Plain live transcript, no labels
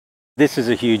This is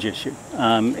a huge issue,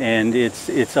 and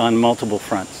it's on multiple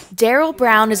fronts. Daryl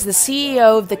Brown is the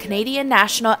CEO of the Canadian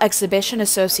National Exhibition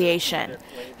Association.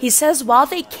 He says while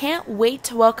they can't wait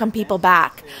to welcome people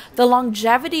back, the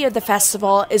longevity of the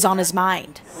festival is on his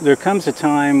mind. There comes a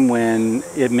time when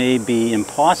it may be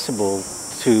impossible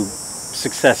to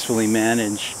successfully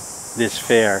manage this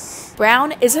fair.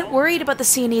 Brown isn't worried about the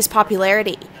CNE's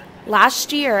popularity.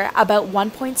 Last year, about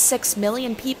 1.6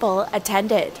 million people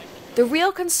attended. The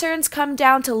real concerns come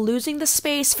down to losing the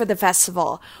space for the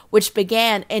festival, which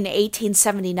began in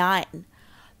 1879.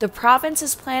 The province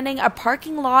is planning a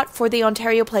parking lot for the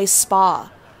Ontario Place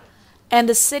Spa. And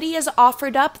the city has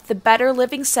offered up the Better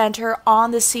Living Centre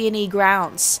on the CNE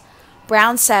grounds.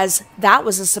 Brown says that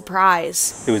was a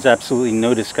surprise. There was absolutely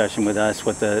no discussion with us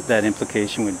what that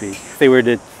implication would be. If they were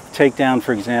to take down,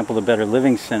 for example, the Better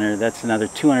Living Centre, that's another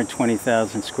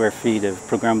 220,000 square feet of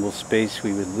programmable space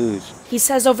we would lose. He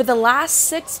says over the last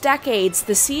 6 decades,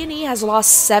 the CNE has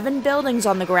lost 7 buildings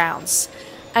on the grounds.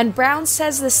 And Brown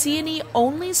says the CNE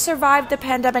only survived the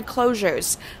pandemic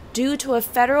closures due to a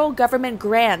federal government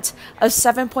grant of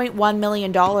 $7.1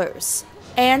 million.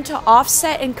 And to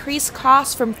offset increased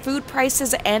costs from food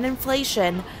prices and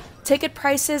inflation, ticket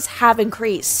prices have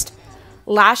increased.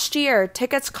 Last year,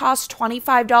 tickets cost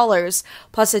 $25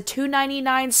 plus a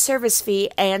 $2.99 service fee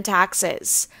and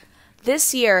taxes.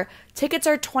 This year, tickets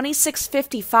are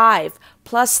 $26.55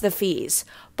 plus the fees,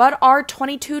 but are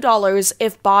 $22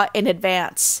 if bought in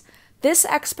advance. This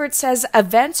expert says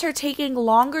events are taking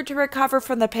longer to recover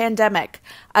from the pandemic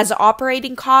as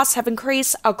operating costs have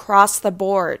increased across the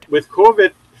board. With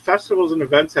COVID, festivals and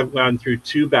events have gone through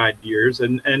 2 bad years,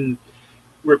 and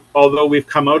although we've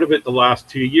come out of it the last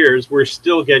 2 years, we're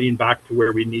still getting back to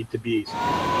where we need to be.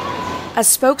 A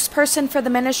spokesperson for the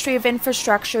Ministry of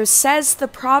Infrastructure says the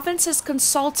province is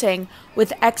consulting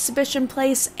with Exhibition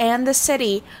Place and the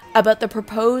city about the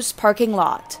proposed parking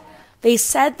lot. They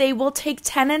said they will take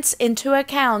tenants into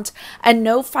account and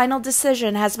no final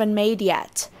decision has been made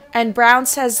yet. And Brown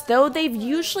says though they've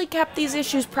usually kept these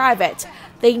issues private,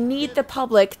 they need the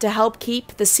public to help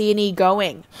keep the CNE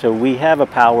going. So we have a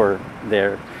power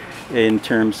there in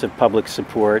terms of public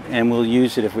support, and we'll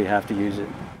use it if we have to use it.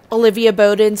 Olivia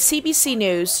Bowden, CBC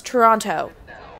News, Toronto.